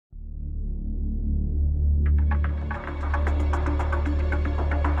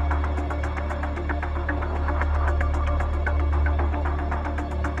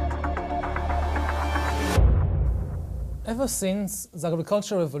Ever since the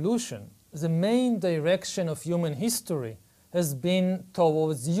agricultural revolution, the main direction of human history has been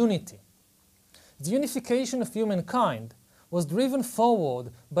towards unity. The unification of humankind was driven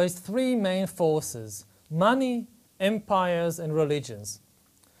forward by three main forces: money, empires, and religions.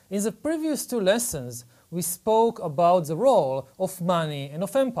 In the previous two lessons, we spoke about the role of money and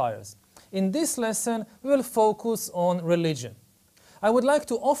of empires. In this lesson, we will focus on religion. I would like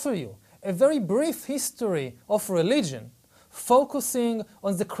to offer you a very brief history of religion, focusing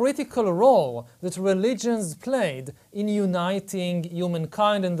on the critical role that religions played in uniting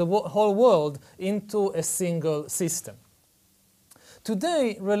humankind and the whole world into a single system.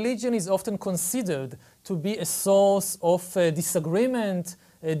 Today, religion is often considered to be a source of disagreement,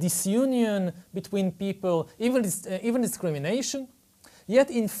 disunion between people, even discrimination.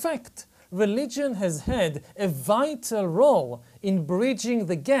 Yet, in fact, religion has had a vital role in bridging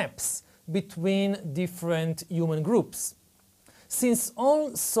the gaps between different human groups. Since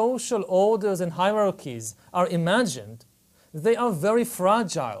all social orders and hierarchies are imagined, they are very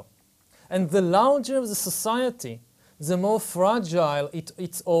fragile. And the larger the society, the more fragile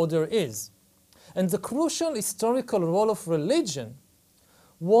its order is. And the crucial historical role of religion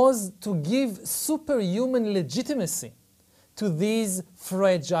was to give superhuman legitimacy to these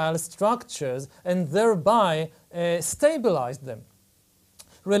fragile structures and thereby stabilize them.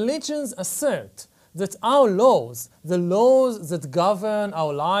 Religions assert that our laws, the laws that govern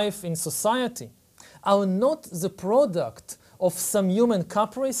our life in society, are not the product of some human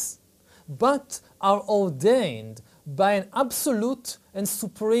caprice, but are ordained by an absolute and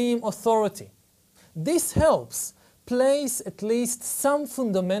supreme authority. This helps place at least some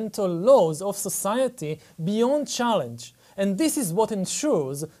fundamental laws of society beyond challenge, and this is what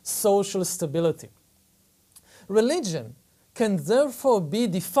ensures social stability. Religion can therefore be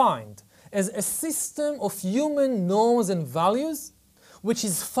defined as a system of human norms and values which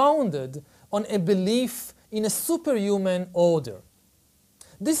is founded on a belief in a superhuman order.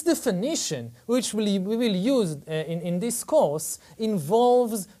 This definition, which we will use in this course,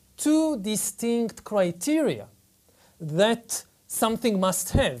 involves two distinct criteria that something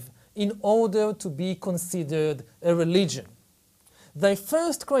must have in order to be considered a religion. The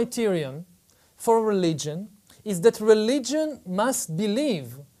first criterion for religion is that religion must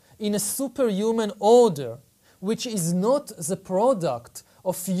believe in a superhuman order which is not the product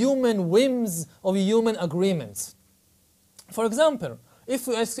of human whims or human agreements. For example, if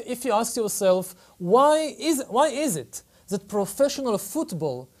you ask yourself, why is it that professional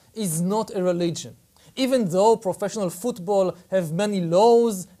football is not a religion? Even though professional football have many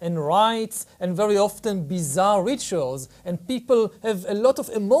laws and rights and very often bizarre rituals, and people have a lot of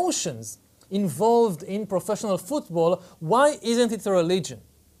emotions involved in professional football, why isn't it a religion?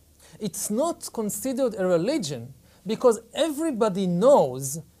 It's not considered a religion because everybody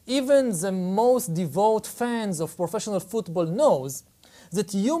knows, even the most devout fans of professional football knows,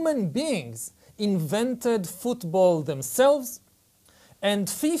 that human beings invented football themselves, and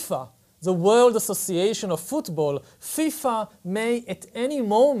FIFA, the World Association of Football, FIFA may at any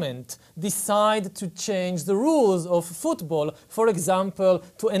moment decide to change the rules of football, for example,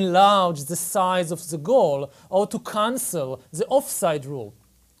 to enlarge the size of the goal or to cancel the offside rule.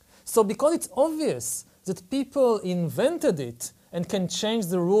 So because it's obvious that people invented it and can change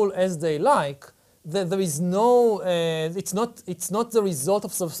the rule as they like, that there is no, it's not the result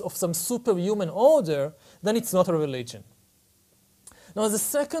of some superhuman order, then it's not a religion. Now, the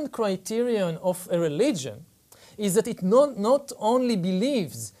second criterion of a religion is that it not only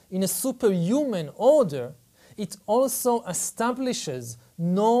believes in a superhuman order, it also establishes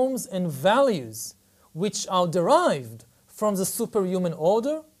norms and values which are derived from the superhuman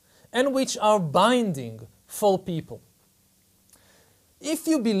order and which are binding for people. If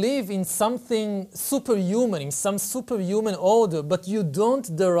you believe in something superhuman, in some superhuman order, but you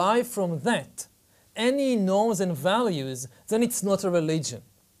don't derive from that any norms and values, then it's not a religion.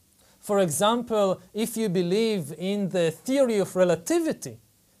 For example, if you believe in the theory of relativity,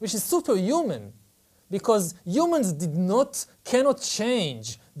 which is superhuman, because humans cannot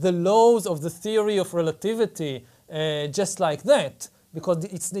change the laws of the theory of relativity just like that, because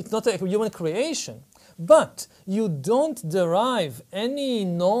it's not a human creation. But you don't derive any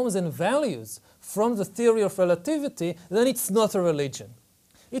norms and values from the theory of relativity, then it's not a religion.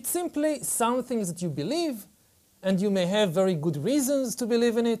 It's simply something that you believe, and you may have very good reasons to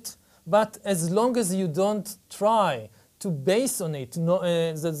believe in it, but as long as you don't try to base on it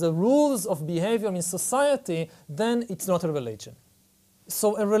the rules of behavior in society, then it's not a religion.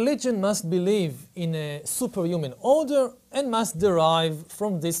 So a religion must believe in a superhuman order and must derive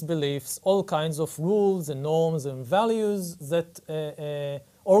from these beliefs all kinds of rules and norms and values that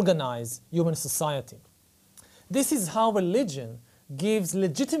organize human society. This is how religion gives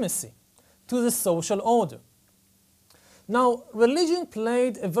legitimacy to the social order. Now, religion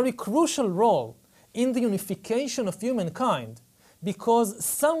played a very crucial role in the unification of humankind because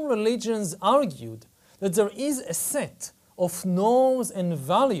some religions argued that there is a set of norms and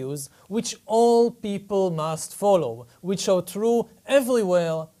values which all people must follow, which are true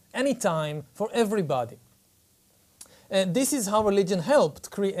everywhere, anytime, for everybody. And this is how religion helped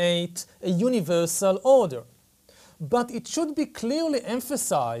create a universal order. But it should be clearly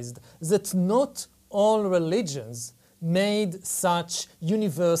emphasized that not all religions made such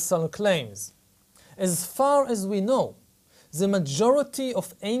universal claims. As far as we know, the majority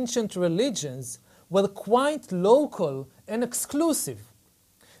of ancient religions were quite local and exclusive.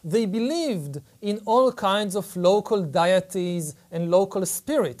 They believed in all kinds of local deities and local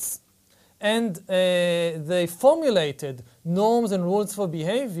spirits, and they formulated norms and rules for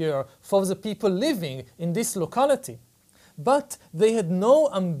behavior for the people living in this locality. But they had no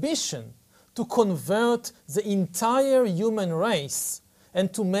ambition to convert the entire human race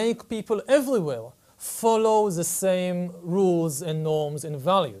and to make people everywhere follow the same rules and norms and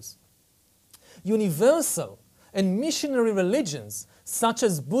values. Universal and missionary religions such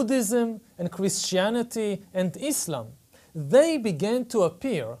as Buddhism and Christianity and Islam, they began to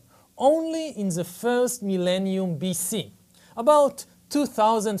appear only in the first millennium BC, about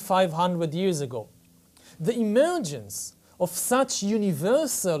 2,500 years ago. The emergence of such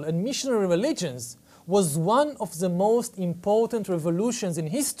universal and missionary religions was one of the most important revolutions in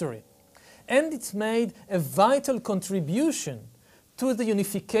history, and it made a vital contribution to the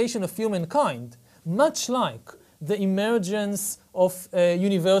unification of humankind, much like the emergence of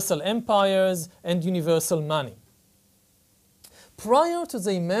universal empires and universal money. Prior to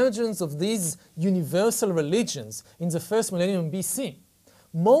the emergence of these universal religions in the first millennium BC,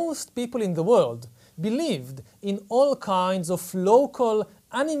 most people in the world believed in all kinds of local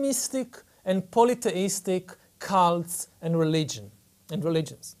animistic and polytheistic cults and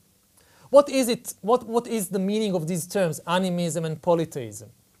religions. What is it? What is the meaning of these terms, animism and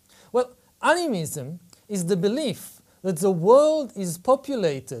polytheism? Well, animism is the belief that the world is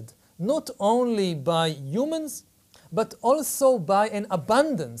populated not only by humans, but also by an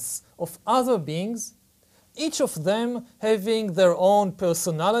abundance of other beings, each of them having their own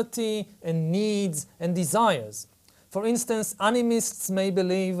personality and needs and desires. For instance, animists may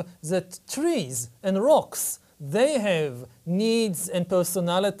believe that trees and rocks, they have needs and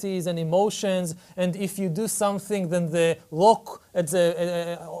personalities and emotions, and if you do something, then the rock at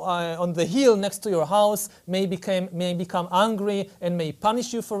on the hill next to your house may become angry and may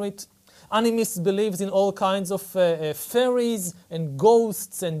punish you for it. Animists believe in all kinds of fairies and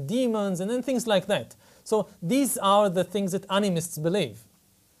ghosts and demons and then things like that. So these are the things that animists believe.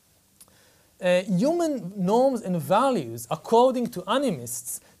 Human norms and values, according to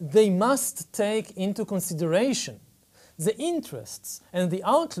animists, they must take into consideration the interests and the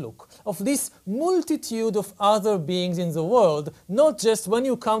outlook of this multitude of other beings in the world, not just when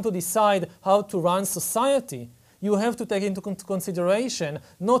you come to decide how to run society. You have to take into consideration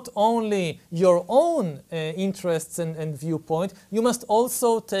not only your own interests and viewpoint, you must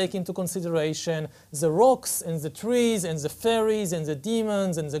also take into consideration the rocks and the trees and the fairies and the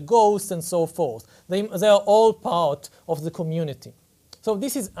demons and the ghosts and so forth. They are all part of the community. So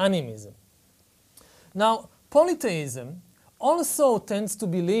this is animism. Now, polytheism also tends to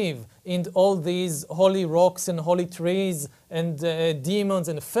believe in all these holy rocks and holy trees and demons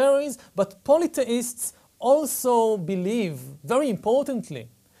and fairies, but polytheists also believe, very importantly,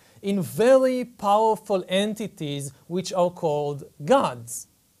 in very powerful entities which are called gods.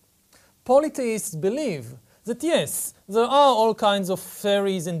 Polytheists believe that yes, there are all kinds of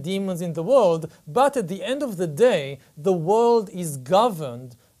fairies and demons in the world, but at the end of the day, the world is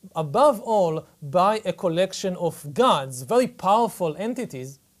governed, above all, by a collection of gods, very powerful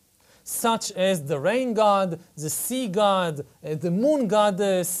entities, such as the rain god, the sea god, the moon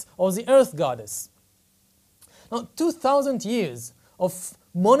goddess, or the earth goddess. Now, 2,000 years of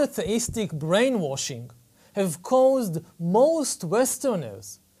monotheistic brainwashing have caused most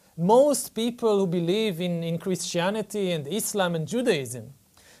Westerners, most people who believe in Christianity and Islam and Judaism,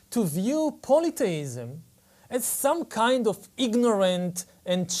 to view polytheism as some kind of ignorant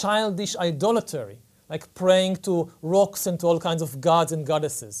and childish idolatry, like praying to rocks and to all kinds of gods and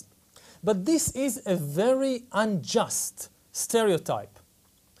goddesses. But this is a very unjust stereotype.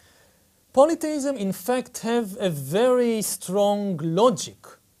 Polytheism, in fact, have a very strong logic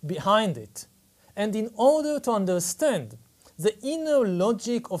behind it. And in order to understand the inner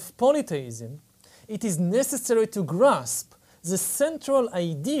logic of polytheism, it is necessary to grasp the central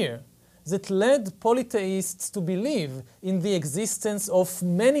idea that led polytheists to believe in the existence of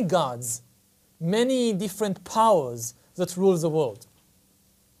many gods, many different powers that rule the world.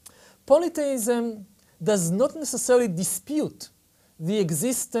 Polytheism does not necessarily dispute the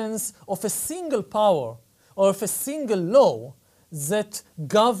existence of a single power or of a single law that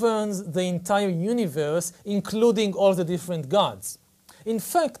governs the entire universe, including all the different gods. In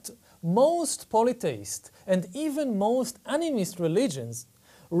fact, most polytheists and even most animist religions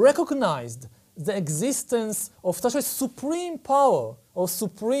recognized the existence of such a supreme power or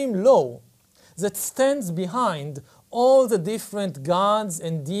supreme law that stands behind all the different gods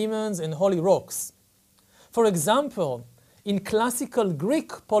and demons and holy rocks. For example, in classical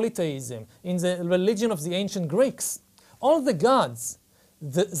Greek polytheism, in the religion of the ancient Greeks, all the gods,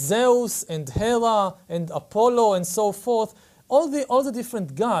 Zeus and Hera and Apollo and so forth, all the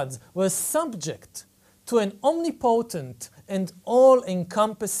different gods were subject to an omnipotent and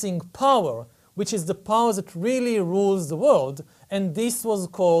all-encompassing power, which is the power that really rules the world, and this was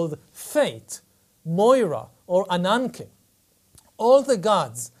called fate, Moira, or Ananke. All the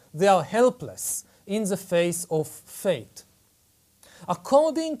gods, they are helpless in the face of fate.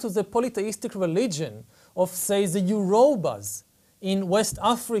 According to the polytheistic religion of, say, the Yorubas in West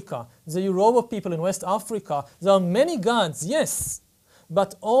Africa, the Yoruba people in West Africa, there are many gods, yes,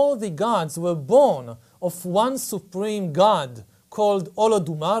 but all the gods were born of one supreme god called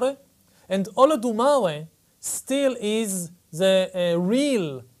Olodumare, and Olodumare still is the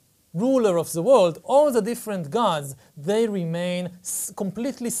real ruler of the world. All the different gods, they remain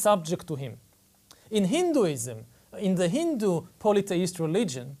completely subject to him. In Hinduism, in the Hindu polytheist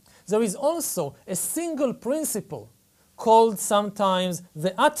religion, there is also a single principle called sometimes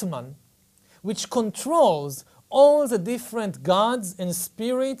the Atman, which controls all the different gods and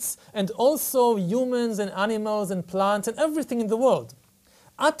spirits and also humans and animals and plants and everything in the world.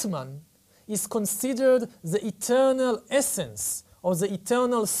 Atman is considered the eternal essence or the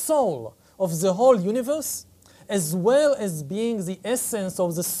eternal soul of the whole universe, as well as being the essence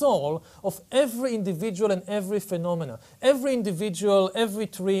of the soul of every individual and every phenomena. Every individual, every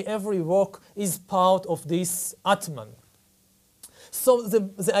tree, every rock is part of this Atman. So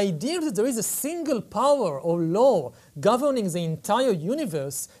the idea that there is a single power or law governing the entire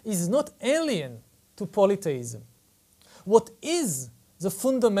universe is not alien to polytheism. What is the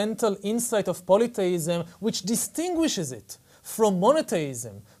fundamental insight of polytheism which distinguishes it from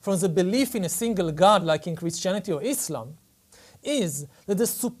monotheism, from the belief in a single God like in Christianity or Islam, is that the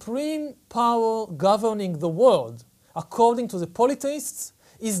supreme power governing the world, according to the polytheists,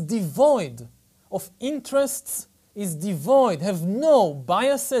 is devoid of interests, is devoid, have no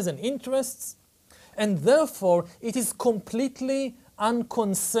biases and interests, and therefore it is completely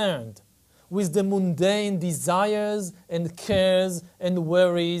unconcerned with the mundane desires and cares and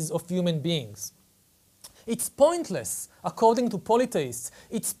worries of human beings. It's pointless, according to polytheists,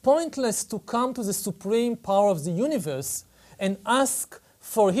 it's pointless to come to the supreme power of the universe and ask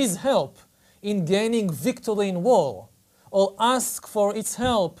for his help in gaining victory in war, or ask for its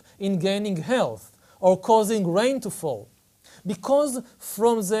help in gaining health, or causing rain to fall. Because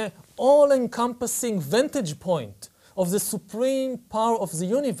from the all-encompassing vantage point of the supreme power of the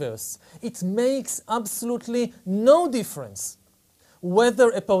universe, it makes absolutely no difference whether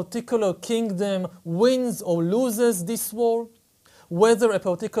a particular kingdom wins or loses this war, whether a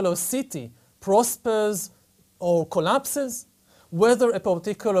particular city prospers or collapses, whether a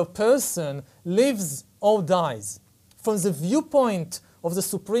particular person lives or dies. From the viewpoint of the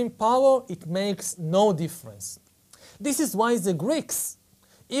supreme power, it makes no difference. This is why the Greeks,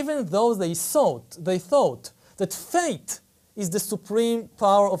 even though they thought that fate is the supreme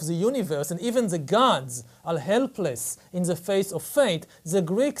power of the universe, and even the gods are helpless in the face of fate, the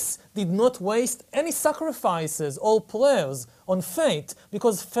Greeks did not waste any sacrifices or prayers on fate,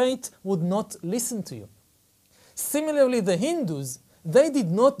 because fate would not listen to you. Similarly, the Hindus,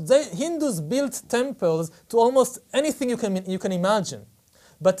 Hindus built temples to almost anything you can imagine.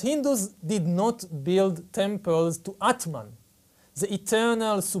 But Hindus did not build temples to Atman, the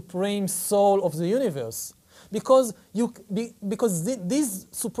eternal supreme soul of the universe. Because this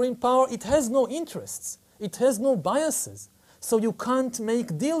supreme power, it has no interests. It has no biases. So you can't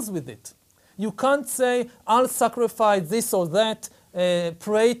make deals with it. You can't say, I'll sacrifice this or that,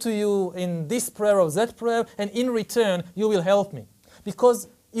 pray to you in this prayer or that prayer, and in return, you will help me. Because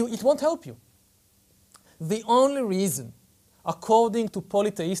it won't help you. The only reason according to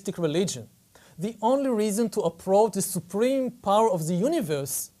polytheistic religion, the only reason to approach the supreme power of the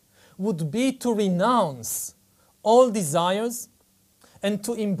universe would be to renounce all desires and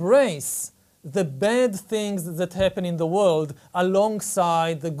to embrace the bad things that happen in the world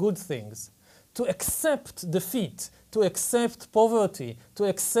alongside the good things, to accept defeat, to accept poverty, to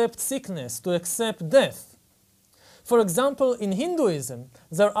accept sickness, to accept death. For example, in Hinduism,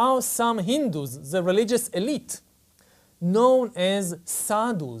 there are some Hindus, the religious elite, known as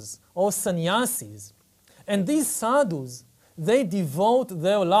sadhus or sannyasis. And these sadhus, they devote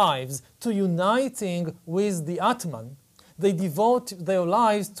their lives to uniting with the Atman. They devote their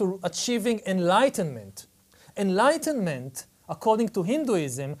lives to achieving enlightenment. Enlightenment, according to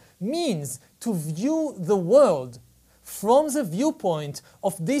Hinduism, means to view the world from the viewpoint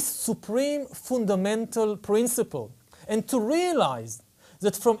of this supreme fundamental principle and to realize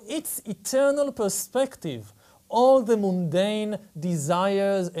that from its eternal perspective, all the mundane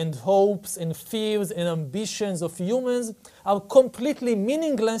desires and hopes and fears and ambitions of humans are completely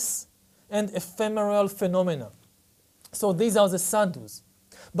meaningless and ephemeral phenomena. So these are the sadhus.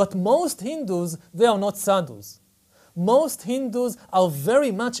 But most Hindus, they are not sadhus. Most Hindus are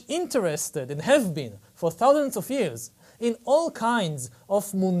very much interested, and have been for thousands of years, in all kinds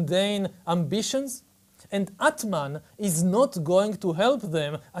of mundane ambitions, and Atman is not going to help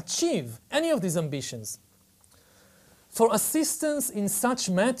them achieve any of these ambitions. For assistance in such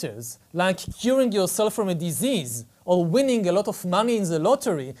matters, like curing yourself from a disease or winning a lot of money in the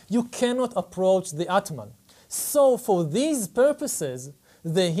lottery, you cannot approach the Atman. So for these purposes,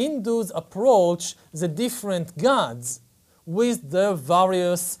 the Hindus approach the different gods with their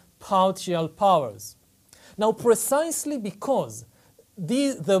various partial powers. Now, precisely because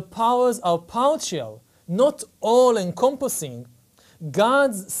the powers are partial, not all-encompassing,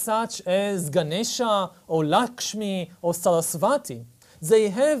 gods such as Ganesha or Lakshmi or Saraswati, they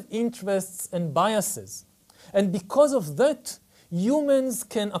have interests and biases. And because of that, humans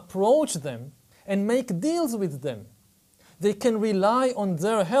can approach them and make deals with them. They can rely on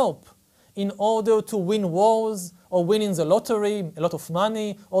their help in order to win wars or win in the lottery a lot of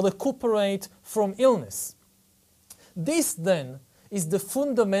money or recuperate from illness. This then is the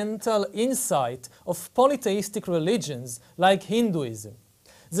fundamental insight of polytheistic religions like Hinduism.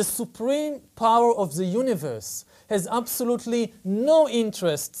 The supreme power of the universe has absolutely no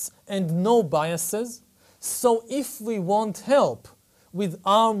interests and no biases, so if we want help with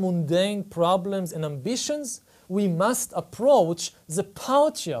our mundane problems and ambitions, we must approach the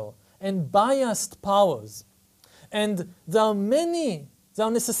partial and biased powers. And there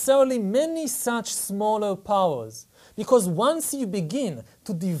are necessarily many such smaller powers, because once you begin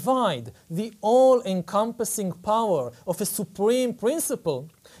to divide the all-encompassing power of a supreme principle,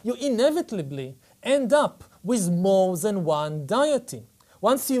 you inevitably end up with more than one deity.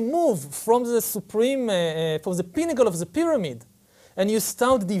 Once you move from the supreme, from the pinnacle of the pyramid, and you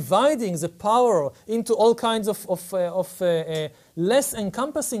start dividing the power into all kinds of less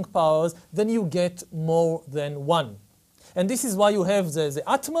encompassing powers, then you get more than one. And this is why you have the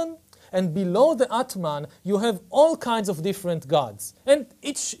Atman, and below the Atman, you have all kinds of different gods. And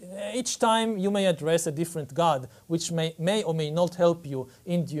each time you may address a different god, which may or may not help you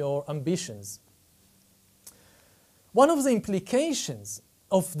in your ambitions. One of the implications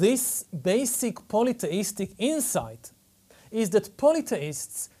of this basic polytheistic insight is that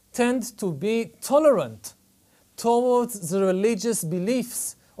polytheists tend to be tolerant towards the religious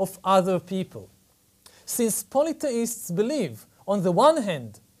beliefs of other people. Since polytheists believe, on the one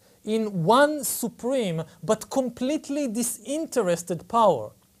hand, in one supreme but completely disinterested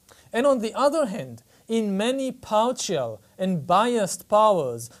power, and on the other hand, in many partial and biased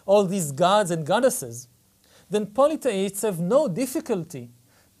powers, all these gods and goddesses, then polytheists have no difficulty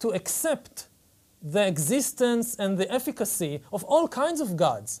to accept the existence and the efficacy of all kinds of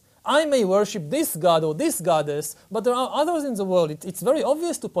gods. I may worship this god or this goddess, but there are others in the world. It's very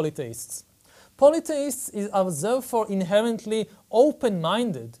obvious to polytheists. Polytheists are therefore inherently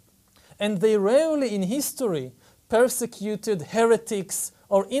open-minded, and they rarely in history persecuted heretics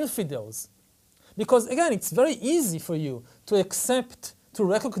or infidels. Because again, it's very easy for you to accept, to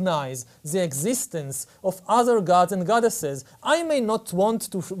recognize the existence of other gods and goddesses. I may not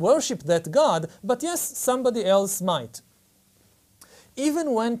want to worship that god, but yes, somebody else might.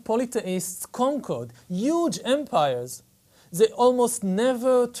 Even when polytheists conquered huge empires, they almost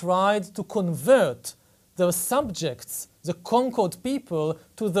never tried to convert their subjects, the conquered people,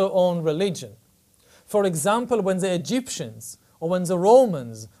 to their own religion. For example, when the Egyptians, or when the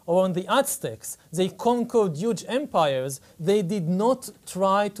Romans, or when the Aztecs, they conquered huge empires, they did not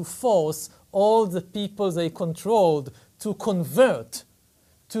try to force all the people they controlled to convert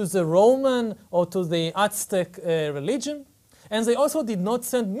to the Roman or to the Aztec religion, and they also did not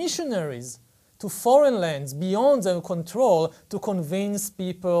send missionaries to foreign lands beyond their control to convince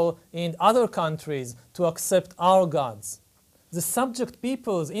people in other countries to accept our gods. The subject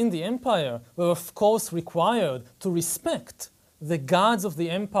peoples in the empire were of course required to respect the gods of the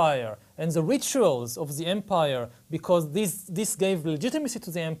empire and the rituals of the empire, because this gave legitimacy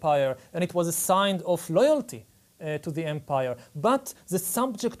to the empire and it was a sign of loyalty to the empire. But the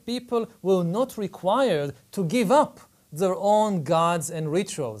subject people were not required to give up their own gods and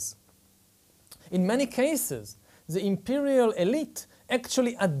rituals. In many cases, the imperial elite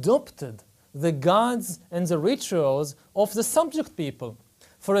actually adopted the gods and the rituals of the subject people.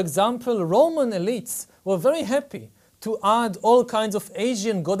 For example, Roman elites were very happy to add all kinds of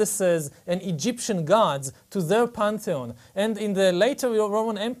Asian goddesses and Egyptian gods to their pantheon. And in the later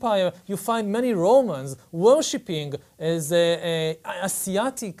Roman Empire, you find many Romans worshipping the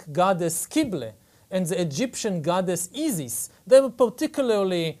Asiatic goddess Cybele and the Egyptian goddess Isis. They were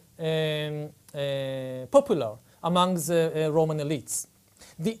particularly popular among the Roman elites.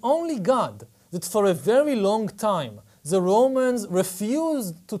 The only god that for a very long time the Romans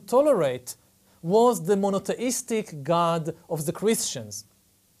refused to tolerate was the monotheistic god of the Christians.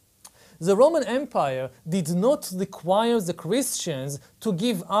 The Roman Empire did not require the Christians to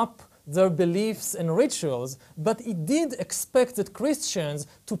give up their beliefs and rituals, but it did expect the Christians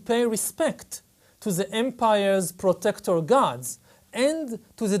to pay respect to the empire's protector gods and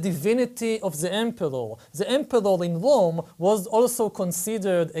to the divinity of the emperor. The emperor in Rome was also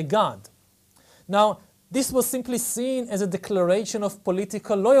considered a god. Now, this was simply seen as a declaration of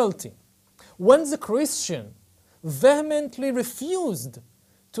political loyalty. When the Christian vehemently refused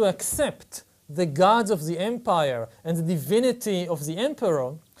to accept the gods of the empire and the divinity of the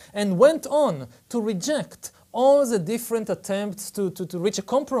emperor, and went on to reject all the different attempts to reach a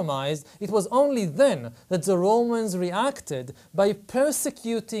compromise, it was only then that the Romans reacted by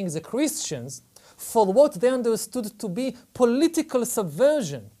persecuting the Christians for what they understood to be political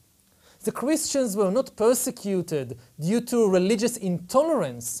subversion. The Christians were not persecuted due to religious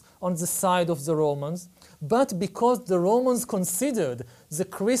intolerance on the side of the Romans, but because the Romans considered the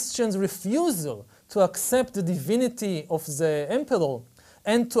Christians' refusal to accept the divinity of the emperor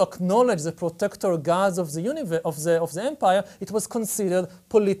and to acknowledge the protector gods of the universe, of the empire, it was considered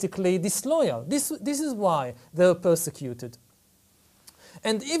politically disloyal. This is why they were persecuted.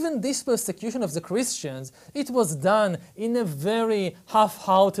 And even this persecution of the Christians, it was done in a very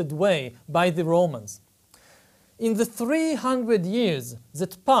half-hearted way by the Romans. In the 300 years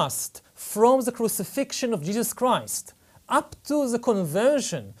that passed from the crucifixion of Jesus Christ up to the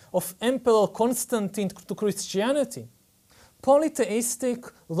conversion of Emperor Constantine to Christianity, polytheistic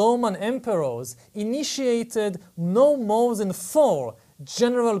Roman emperors initiated no more than 4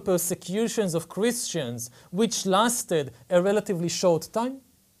 general persecutions of Christians, which lasted a relatively short time.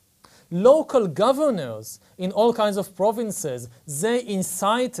 Local governors in all kinds of provinces, they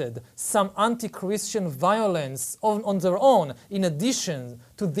incited some anti-Christian violence on their own, in addition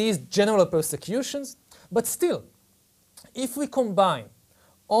to these general persecutions. But still, if we combine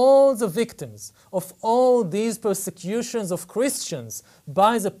all the victims of all these persecutions of Christians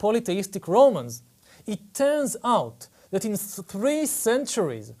by the polytheistic Romans, it turns out that in 3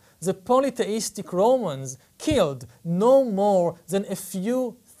 centuries, the polytheistic Romans killed no more than a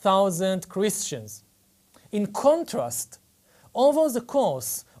few thousand Christians. In contrast, over the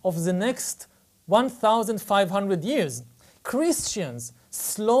course of the next 1,500 years, Christians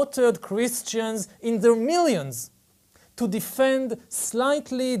slaughtered Christians in their millions to defend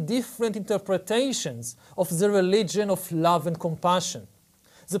slightly different interpretations of the religion of love and compassion.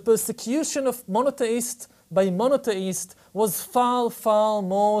 The persecution of monotheists by monotheists was far, far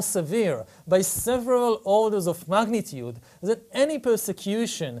more severe, by several orders of magnitude, than any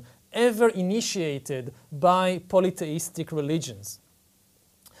persecution ever initiated by polytheistic religions.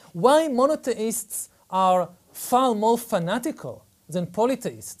 Why monotheists are far more fanatical than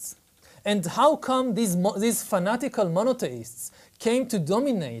polytheists? And how come these fanatical monotheists came to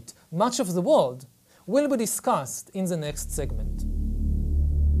dominate much of the world will be discussed in the next segment.